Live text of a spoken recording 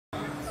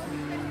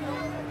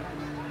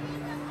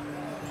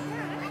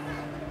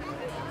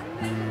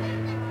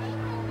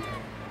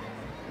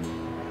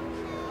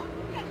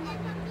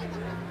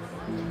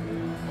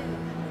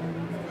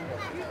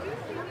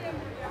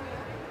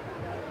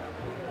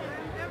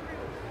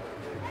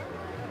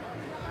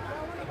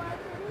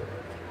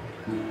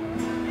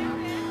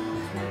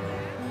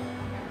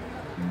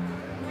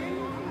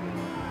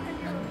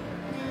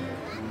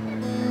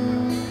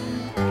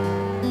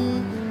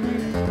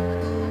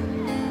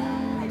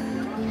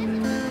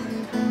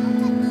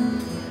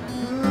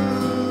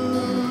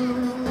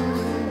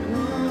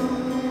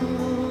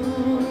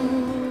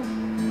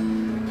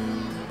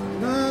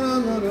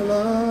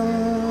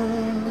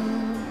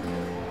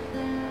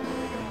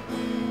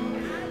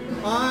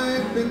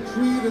I've been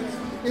treated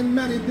in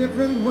many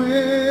different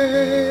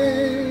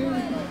ways,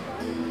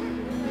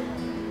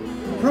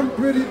 from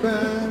pretty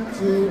bad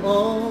to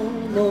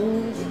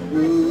almost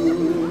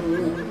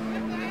good.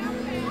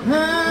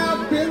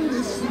 Have been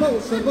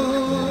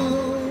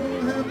disposable,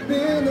 have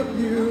been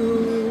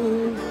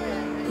abused,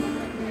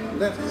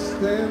 left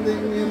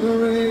standing in the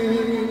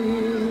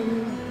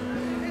rain.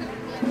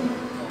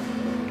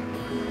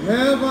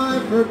 Have I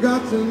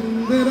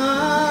forgotten that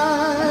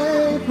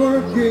I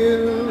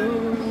forgive?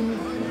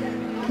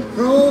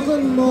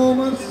 Frozen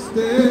moments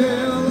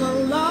still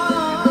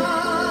alive.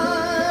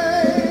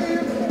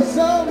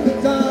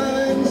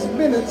 Sometimes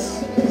minutes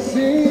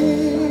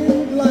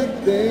seem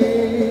like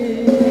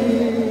days.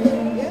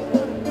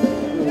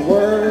 The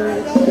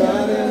words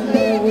got in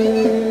the way.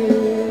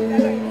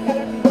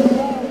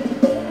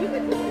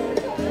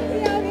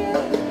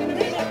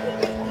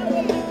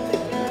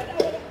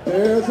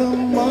 There's a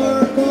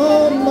mark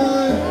on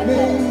my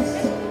face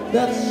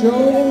that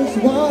shows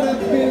what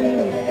I've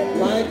been,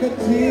 like a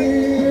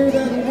tear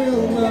that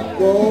will not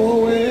go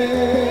away.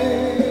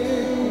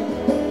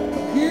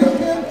 You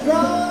can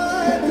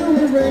try to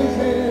erase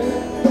it,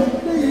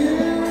 the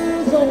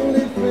years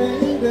only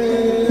faded.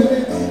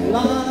 It's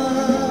like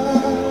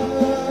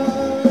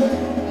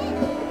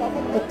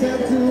a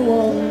tattoo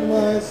on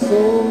my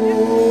soul.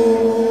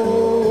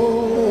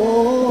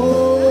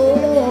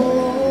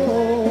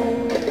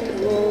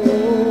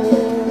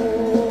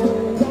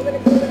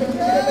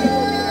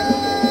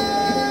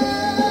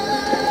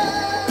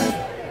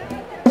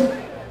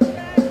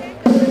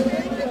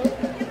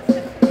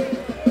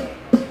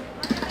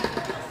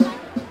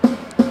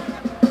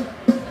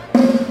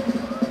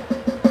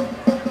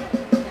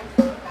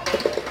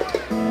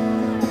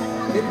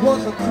 It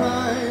was a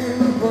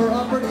time for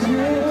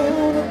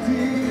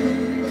opportunity,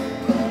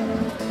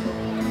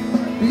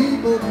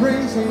 people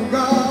praising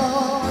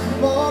God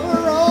for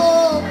their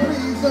own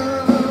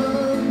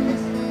reasons,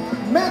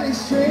 many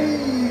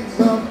shades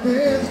of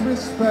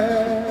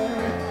disrespect,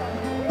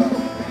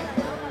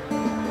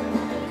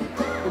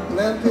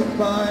 implanted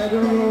by the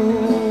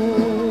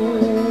road,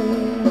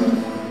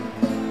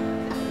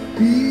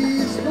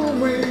 peaceful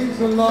waves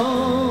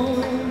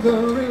along the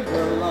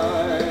river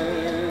line.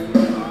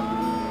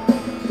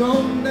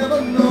 Don't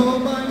never know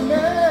my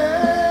name,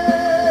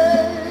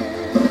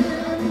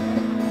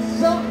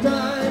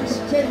 sometimes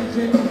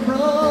changing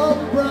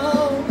from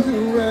brown to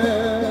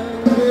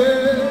red.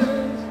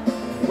 Yes,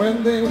 when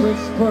they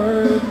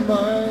whispered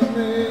my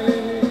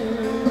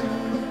name,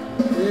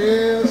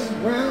 yes,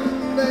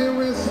 when they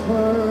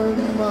whispered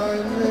my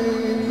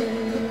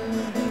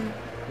name.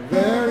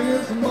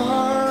 Various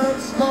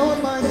marks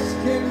on my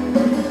skin,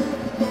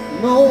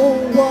 know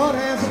what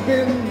has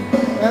been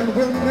and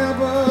will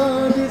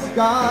never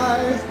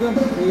disguise the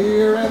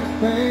fear and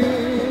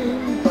pain.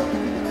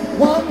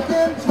 One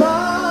can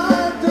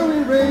try to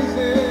erase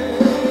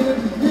it,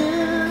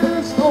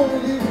 years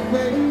only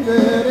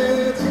faded.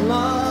 It's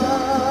like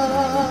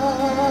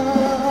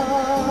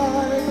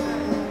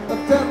a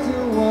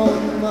tattoo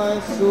on my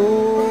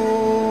soul.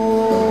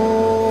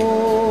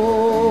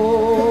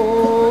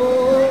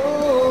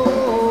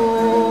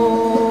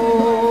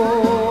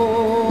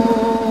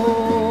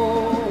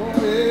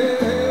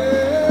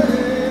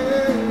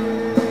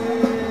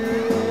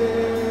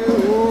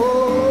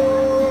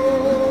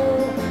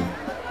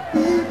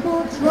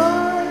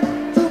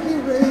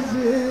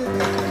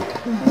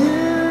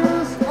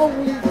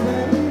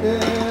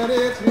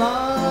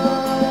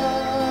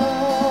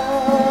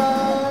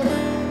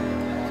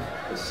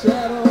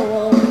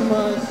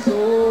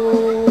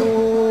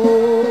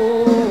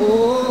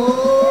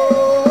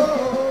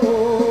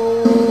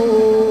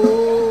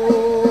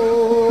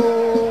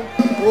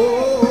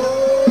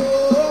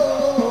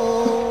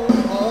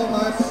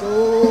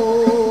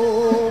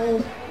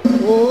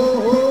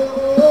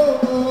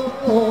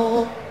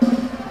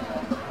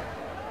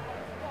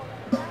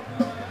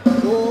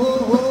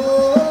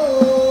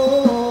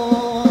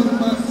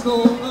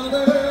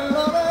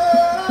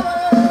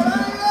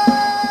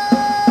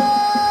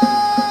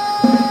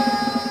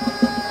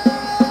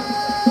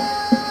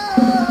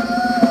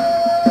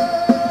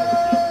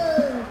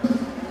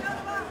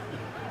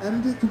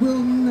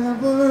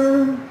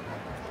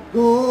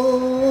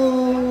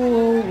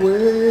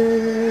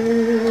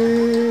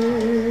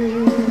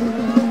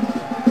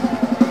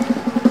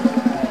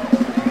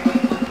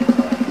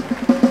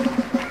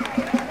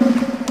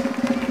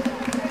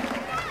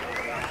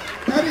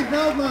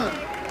 Veldman.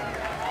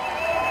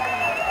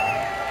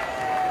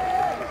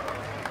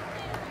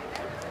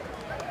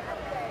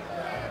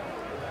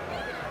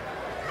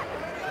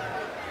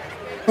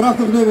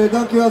 Prachtig nummer,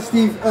 dankjewel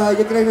Steve.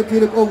 Je krijgt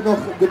natuurlijk ook nog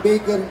de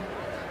beker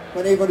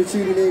van een van de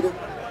juryleden.